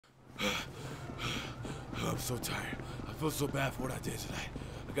I'm so tired. I feel so bad for what I did today.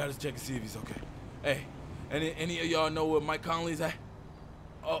 I gotta check and see if he's okay. Hey, any of y'all know where Mike Conley's at?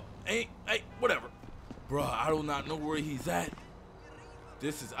 Oh, hey, whatever. Bro, I do not know where he's at.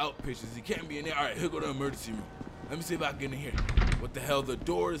 This is out pitches. He can't be in there. All right, he'll go to the emergency room. Let me see if I can get in here. What the hell? The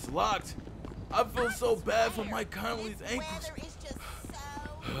door is locked. I feel so bad for Mike Conley's ankles.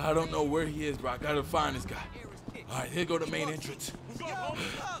 I don't know where he is, bro. I gotta find this guy. All right, he'll go to the main entrance.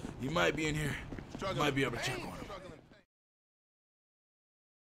 He might be in here. You might be able to check on him.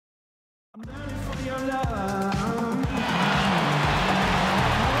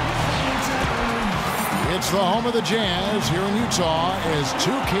 It's the home of the Jazz here in Utah as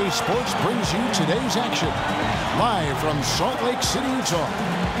 2K Sports brings you today's action. Live from Salt Lake City, Utah.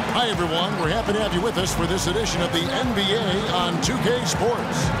 Hi, everyone. We're happy to have you with us for this edition of the NBA on 2K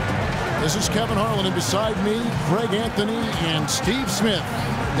Sports. This is Kevin Harlan, and beside me, Greg Anthony and Steve Smith.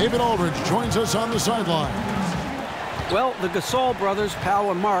 David Aldridge joins us on the sideline. Well, the Gasol brothers,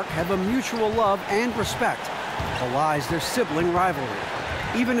 Pau and Mark, have a mutual love and respect that belies their sibling rivalry.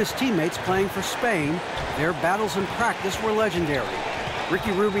 Even as teammates playing for Spain, their battles in practice were legendary.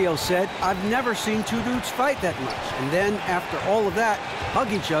 Ricky Rubio said, "I've never seen two dudes fight that much, and then, after all of that,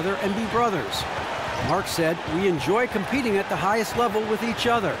 hug each other and be brothers." Mark said, "We enjoy competing at the highest level with each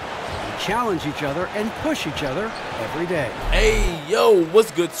other. We challenge each other and push each other every day." Hey, yo, what's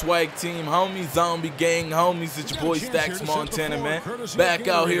good, swag team? Homie, zombie gang, homies. It's your boy StaxMontana, man. Back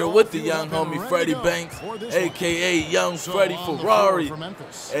out here with the young homie Freddie Banks, a.k.a. Young Freddie Ferrari.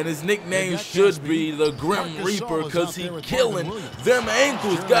 And his nickname should be the Grim Reaper because he killing them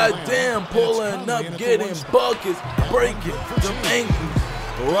ankles. Goddamn, pulling up, getting buckets, breaking them ankles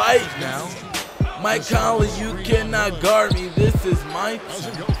right now. Mike Conley, you cannot guard me. This is my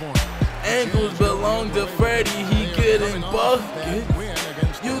team. Ankles belong to Freddie, he getting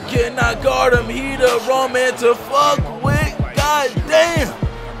buckets. You cannot guard him, he the wrong man to fuck with. God damn,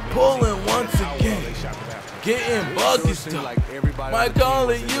 pulling once again, getting buckets though. Mike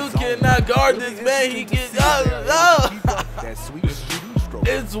Conley, you cannot guard this man, he gets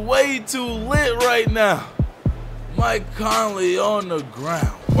It's way too lit right now. Mike Conley on the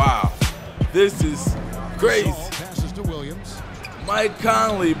ground. Wow, this is crazy. Mike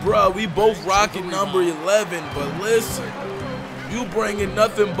Conley, bro, we both rocking number 11, but listen, you bringing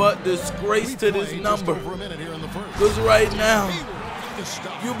nothing but disgrace to this number. Because right now,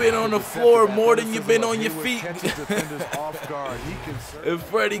 you've been on the floor more than you've been on your feet. And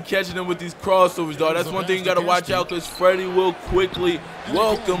Freddie catching him with these crossovers, dog. That's one thing you got to watch out, because Freddie will quickly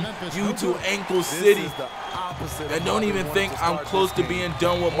welcome you to Ankle City. And don't even think I'm close to being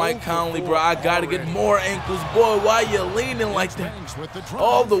done with Mike Conley, bro. I got to get more ankles. Boy, why you leaning like that?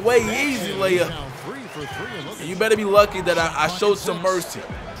 All the way, easy layup. And you better be lucky that I showed some mercy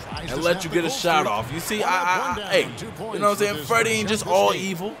and let you get a shot off. You see, hey, you know what I'm saying? Freddie ain't just all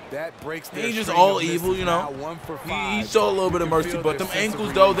evil. He ain't just all evil, you know. He showed a little bit of mercy, but them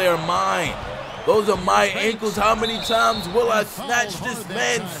ankles, though, they're mine. Those are my ankles. How many times will I snatch this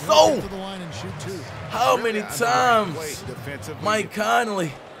man's soul? How many times, Mike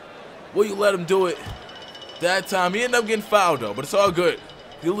Conley, will you let him do it? That time, he ended up getting fouled, though, but it's all good.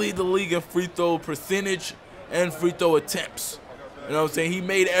 He lead the league in free throw percentage and free throw attempts. You know what I'm saying? He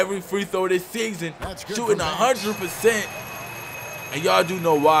made every free throw this season, shooting 100%. And y'all do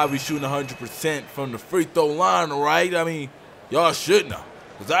know why we shooting 100% from the free throw line, right? I mean, y'all should know,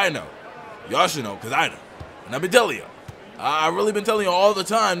 because I know. Y'all should know, because I know. And I've been telling you. I've really been telling you all the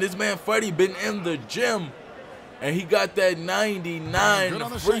time, this man Freddie been in the gym, and he got that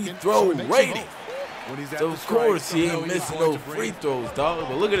 99 free throw rating. So of course he ain't missing those free throws, dog.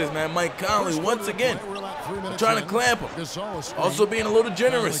 But look at this, man. Mike Conley once again trying to clamp him. Also being a little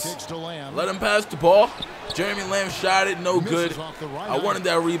generous. Let him pass the ball. Jeremy Lamb shot it, no good. I wanted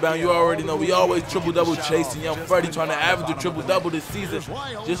that rebound. You already know we always triple-double chasing. Young Freddie trying to average a triple-double this season,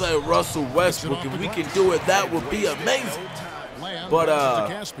 just like Russell Westbrook. If we can do it, that would be amazing. But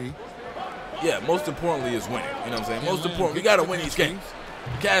yeah, most importantly is winning. You know what I'm saying? Most important, we got to win these games.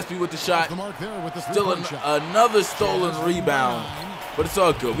 Caspi with the shot. Still another stolen rebound. But it's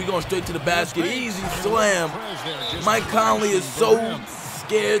all good. We're going straight to the basket. Easy slam. Mike Conley is so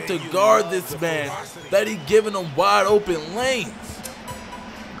scared to guard this man that he's giving him wide open lanes.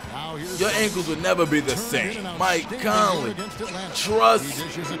 Your ankles would never be the same. Mike Conley, trust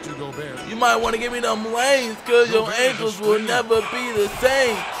me. You might want to give me them lanes because your ankles will never be the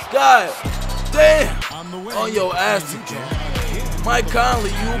same. God damn. On your ass again. Mike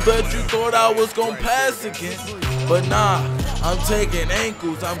Conley, you bet you thought I was going to pass again. But nah, I'm taking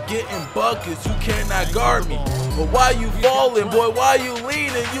ankles. I'm getting buckets. You cannot guard me. But why you falling, boy? Why you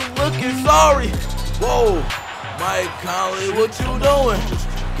leaning? You looking sorry. Whoa, Mike Conley, what you doing?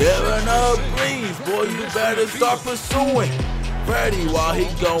 Giving up greens, boy, you better start pursuing Freddie while he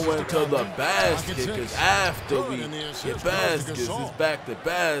going to the basket, because after we get baskets, it's back to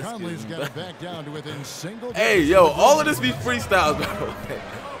baskets. Hey, yo, all of this be freestyles, by the way.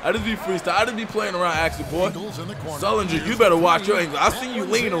 I just be freestyle. I just be playing around, actually, boy. Sullinger, you better watch your angle. I seen you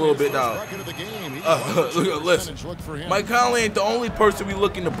lean a little bit now. Listen, Mike Conley ain't the only person we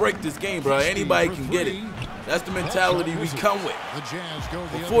looking to break this game, bro. Anybody can get it. That's the mentality we come with.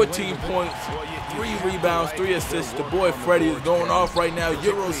 14 points, 3 rebounds, 3 assists. The boy Freddie is going off right now.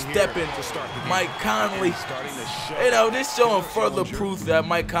 Euro stepping Mike Conley. You know, this showing further proof that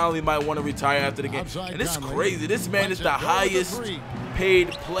Mike Conley might want to retire after the game. And it's crazy. This man is the highest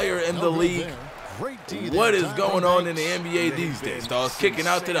paid player in the league. What is going on in the NBA these days, dogs? Kicking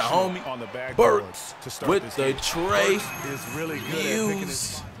out to the homie Burks with the tray.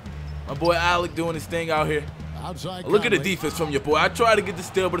 Hughes. My boy Alec doing his thing out here. Look at the defense from your boy. I tried to get the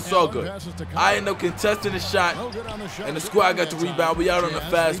steal, but it's all good. I end up contesting the shot, and the squad got the rebound. We out on a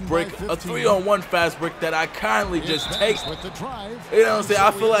fast break, a 3-on-1 fast break that I kindly just take. You know what I'm saying?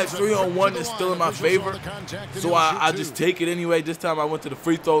 I feel like 3-on-1 is still in my favor, so I just take it anyway. This time I went to the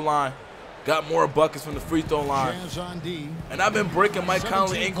free throw line. Got more buckets from the free throw line. And I've been breaking Mike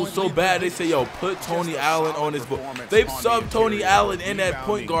Conley ankles so bad, they say, yo, put Tony Allen on his book. They've subbed Tony Allen in at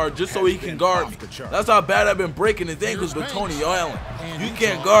point guard just so he can guard me. That's how bad I've been breaking his ankles with Tony Allen. You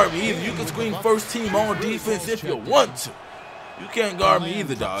can't guard me either. You can scream first team on defense if you want to. You can't guard me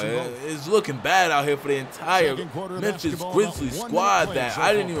either, dog. It's looking bad out here for the entire Memphis Grizzlies squad that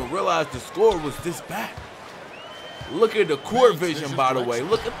I didn't even realize the score was this bad. Look at the court vision, by the way.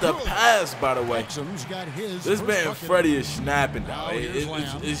 Look at the pass, by the way. This man Freddie is snapping, dog.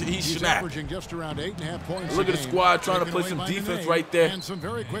 He's snapping. Look at the squad trying to play some defense right there.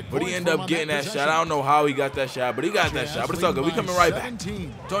 But he ended up getting that shot. I don't know how he got that shot, but he got that shot. But it's all good. We coming right back.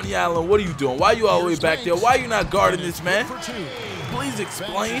 Tony Allen, what are you doing? Why are you all the way back there? Why are you not guarding this man? Please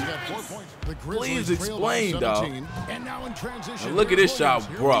explain. Please explain, dog. And look at this shot,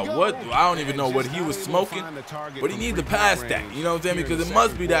 bro. What? I don't even know what he was smoking, but he needs to pass that. You know what I'm saying? Because it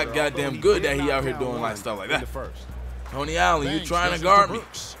must be that goddamn good that he out here doing like stuff like that. Tony Allen, you trying to guard me?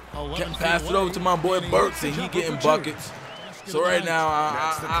 Can't pass it over to my boy Burks, and he getting buckets. So right now,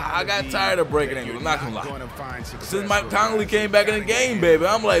 I got tired of breaking ankles. I'm not gonna lie. Since Mike Conley came back in the game, baby,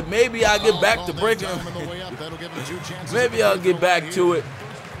 I'm like, maybe I'll get back to breaking them. Maybe I'll get back to it.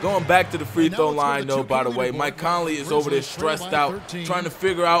 Going back to the free throw line, though, by the way, Mike Conley is over there stressed out, trying to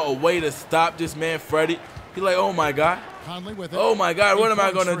figure out a way to stop this man, Freddie. He's like, oh, my God. Oh, my God, what am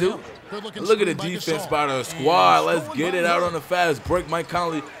I going to do? Look at the defense by the squad. Let's get it out on the fast break. Mike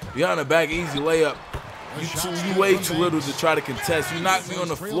Conley behind the back, easy layup. You way too little to try to contest. You knocked me on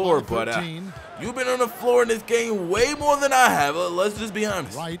the floor, but you've been on the floor in this game way more than I have. Let's just be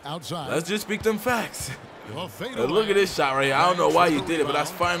honest. Let's just speak them facts. Look at this shot right here. I don't know why you did it, but I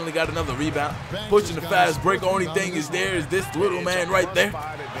finally got another rebound. Pushing the fast break. Only thing is there is this little man right there.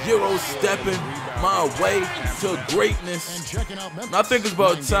 Euro stepping my way to greatness. And I think it's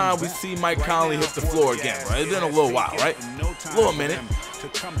about time we see Mike Conley hit the floor again, right? It's been a little while, right? A little minute.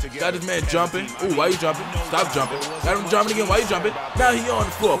 Got this man jumping. Ooh, why you jumping? Stop jumping. Got him jumping again. Why you jumping? Now he on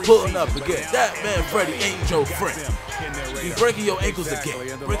the floor, pulling up again. That man Freddie ain't your friend. He's breaking your ankles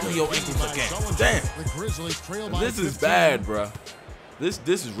again. Breaking your ankles again. Damn. This is bad, bro. This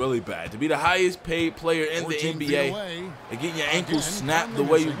is really bad. To be the highest paid player in the NBA and getting your ankles snapped the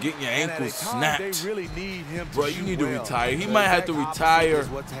way you getting your ankles snapped. Bro, you need to retire. He might have to retire,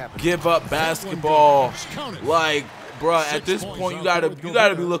 give up basketball. Like, bro, at this point, you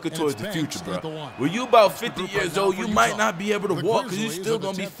gotta be looking towards the future, bro. When you about 50 years old, you might not be able to walk because you're still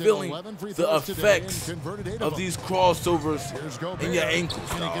gonna be feeling the effects of these crossovers in your ankles,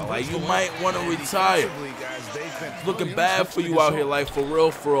 dog. Like, you might want to retire. It's looking bad for you out here, like, for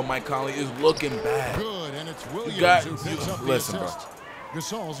real, Mike Conley. It's looking bad. Listen, bro.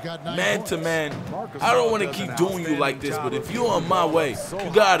 Man to man, I don't want to keep doing you like this, but if you on my way,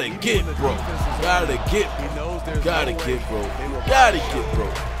 you gotta get, bro. Gotta get, bro. Gotta get,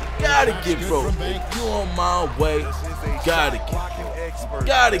 bro. Gotta get, bro. If you on my way, gotta get.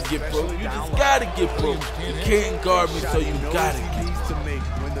 Gotta get, bro. You just gotta get, bro. You can't guard me, so you gotta get.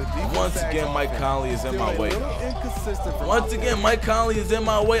 Once again, Mike Conley is in my way. Once again, Mike Conley is in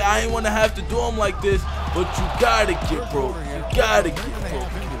my way. I ain't want to have to do him like this, but you gotta get, bro. You gotta get, bro.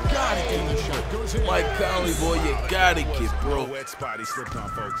 You gotta get, Mike Conley, boy, you gotta get, bro.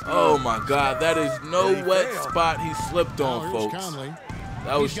 Oh my God, that is no wet spot he slipped on, folks.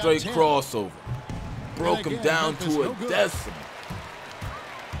 That was straight crossover. broke him down to a decimal.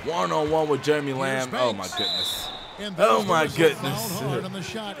 One-on-one with Jeremy Lamb. Oh, my goodness. Oh, my goodness.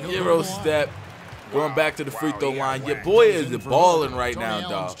 Euro step. Going back to the free throw line. Your boy is balling right now,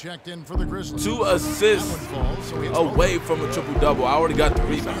 dog. 2 assists away from a triple-double. I already got the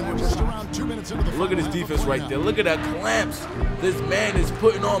rebound. Look at his defense right there. Look at that clamps. This man is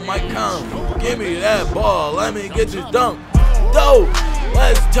putting on Mike Conley. Give me that ball. Let me get this dunk. Go.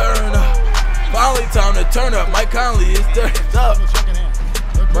 Let's turn up. Finally time to turn up. Mike Conley is turned up.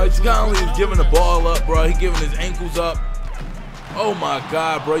 Mike Conley is giving the ball up, bro. He giving his ankles up. Oh my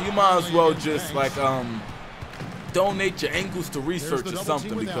God, bro. You might as well just like donate your ankles to research or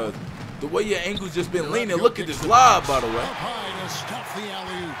something, because the way your ankles just been leaning. Look at this lob, by the way.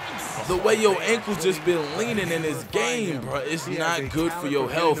 The way your ankles just been leaning in this game, bro, it's not good for your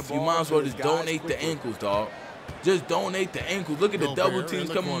health. You might as well just donate the ankles, dog. Just donate the ankles. Look at the double teams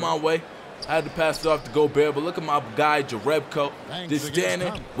coming my way. I had to pass it off to Gobert, but look at my guy Jarebko, just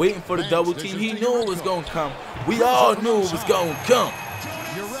standing, waiting for the double team. He knew it was going to come. We all knew it was going to come.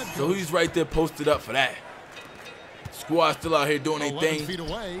 So he's right there posted up for that. Squad still out here doing their thing.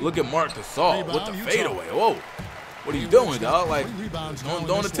 Look at Mark Gasol with the fadeaway. Whoa. What are you doing, dog? Like,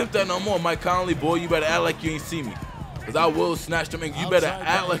 don't attempt that no more, Mike Conley, boy. You better act like you ain't see me, because I will snatch them. You better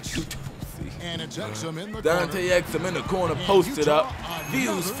act like you Dante Exum in the corner, posted up.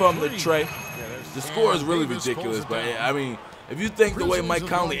 Views from the tray. The score is really ridiculous, but I mean, if you think the way Mike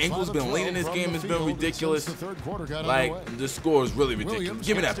Conley ankles been leaning this game has been ridiculous, like, the score is really ridiculous.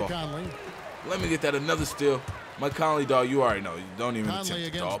 Give me that ball. Let me get that another steal. Mike Conley, dog, you already know. You don't even attempt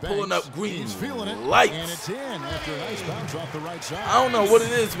it, dog. Pulling up green lights. I don't know what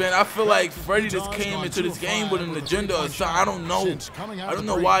it is, man. I feel like Freddie just came into this game with an agenda or something. I don't know. I don't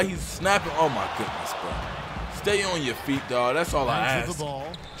know why he's snapping. Oh, my goodness, bro. Stay on your feet, dog. That's all I ask.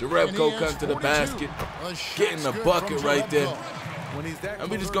 Jarebko cutting to the basket. Getting the bucket right there. And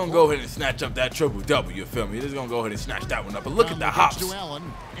we're just going to go ahead and snatch up that triple-double, you feel me? We're just going to go ahead and snatch that one up. But look at the hops. You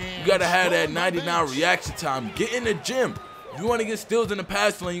got to have that 99 reaction time. Get in the gym. If you want to get steals in the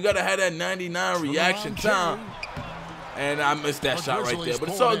pass lane, you got to have that 99 reaction time. And I missed that shot right there. But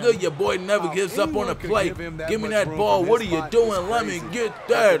it's all good. Your boy never gives up on a play. Give me that ball. What are you doing? Let me get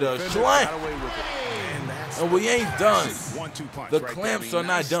that a slant. And we ain't done. The clamps are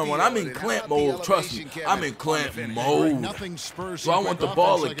not done. When I'm in clamp mode, trust me, I'm in clamp mode. So I want the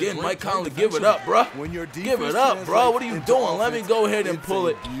ball again. Mike Conley, give it up, bro. Give it up, bro. What are you doing? Let me go ahead and pull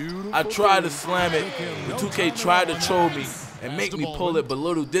it. I tried to slam it. The 2K tried to troll me and make me pull it, but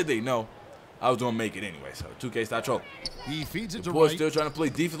little did they know I was going to make it anyway. So 2K, stop trolling. The boy's still trying to play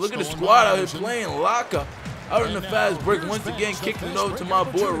defense. Look at the squad out here playing locker. Out in the fast break, once again kicking it over to my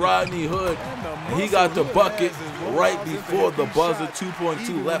boy Rodney Hood. And he got the bucket right before the buzzer.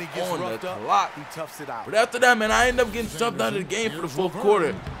 2.2 left on the clock. But after that, man, I ended up getting subbed out of the game for the fourth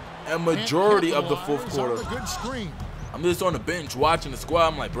quarter. And majority of the fourth quarter, I'm just on the bench watching the squad.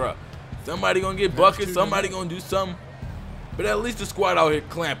 I'm like, bro, somebody going to get buckets, somebody going to do something. But at least the squad out here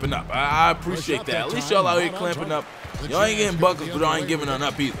clamping up. I appreciate that. At least y'all out here clamping up. Y'all ain't getting buckets, but y'all ain't giving none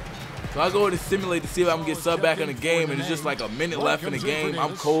up either. So I go ahead and simulate to see if I can get subbed back in the game, and it's just like a minute left in the game.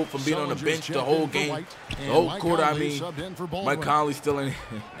 I'm cold from being on the bench the whole game. The whole quarter, I mean. Mike Conley still in.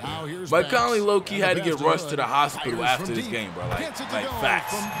 Mike Conley low-key had to get rushed to the hospital after this game, bro. Like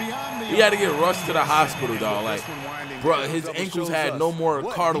facts. He had to get rushed to the hospital, dog. Like, bro, his ankles had no more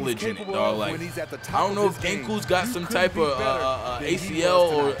cartilage in it, dog. Like, I don't know if ankles got some type of ACL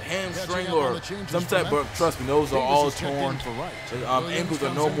or hamstring or some type, but trust me, those are all torn. Ankles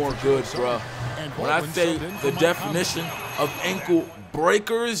are no more good, bro. When I say the definition of ankle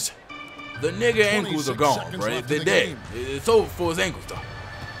breakers, the nigga ankles are gone, bro. They're dead. It's over for his ankles, though.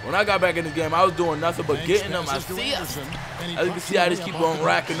 When I got back in the game, I was doing nothing but getting them. As you can see, I just keep on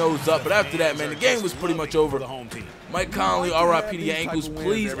racking those up. But after that, man, the game was pretty much over. Mike Conley, RIP to your ankles.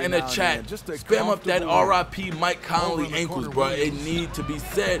 Please, in the chat, spam up that RIP Mike Conley ankles, bro. It need to be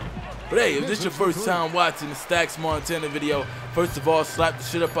said. But hey, if this is your first time watching the StaxMontana video, first of all, slap the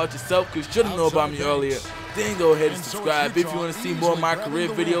shit up out yourself, because you should have known about me earlier. Then go ahead and subscribe if you want to see more of my career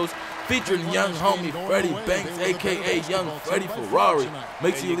videos featuring young homie Freddie Banks, a.k.a. Young Freddie Ferrari.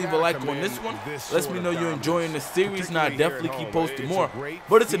 Make sure you leave a like on this one. Lets me know you're enjoying the series, and I definitely keep posting more.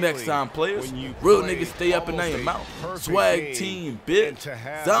 But until next time, players, real niggas stay up and down your mouth. Swag team, bitch.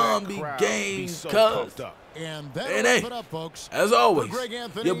 Zombie game, cuz. And hey, as always,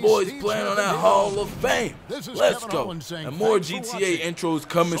 your boy's playing on that Hall of Fame. Let's go. And more GTA intros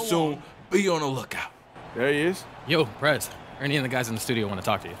coming soon. Be on the lookout. There he is. Yo, Prez. Ernie and the guys in the studio want to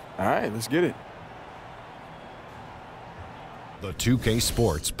talk to you. All right, let's get it. The 2K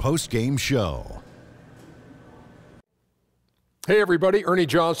Sports post-game show. Hey, everybody. Ernie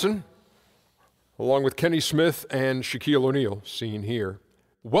Johnson, along with Kenny Smith and Shaquille O'Neal, seen here.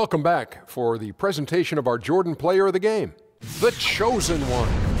 Welcome back for the presentation of our Jordan Player of the Game, the Chosen One.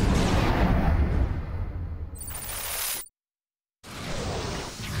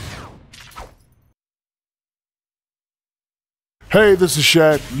 Hey, this is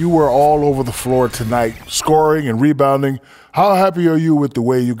Shaq. You were all over the floor tonight, scoring and rebounding. How happy are you with the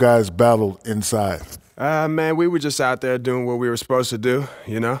way you guys battled inside? Man, we were just out there doing what we were supposed to do,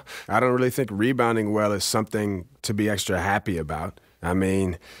 you know? I don't really think rebounding well is something to be extra happy about. I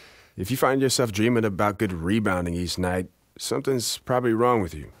mean, if you find yourself dreaming about good rebounding each night, something's probably wrong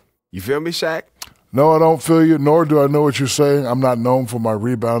with you. You feel me, Shaq? No, I don't feel you, nor do I know what you're saying. I'm not known for my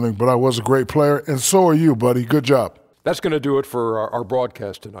rebounding, but I was a great player, and so are you, buddy. Good job. That's going to do it for our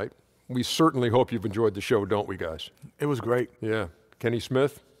broadcast tonight. We certainly hope you've enjoyed the show, don't we, guys? It was great. Yeah. Kenny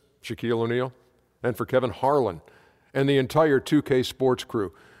Smith, Shaquille O'Neal, and for Kevin Harlan and the entire 2K Sports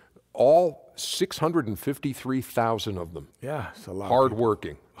crew, all 653,000 of them. Yeah, it's a lot.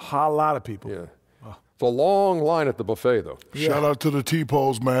 Hard-working. A lot of people. Yeah. It's a long line at the buffet, though. Shout out to the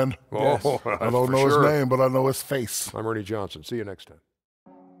T-Pose, man. Oh, I don't know his name, but I know his face. I'm Ernie Johnson. See you next time.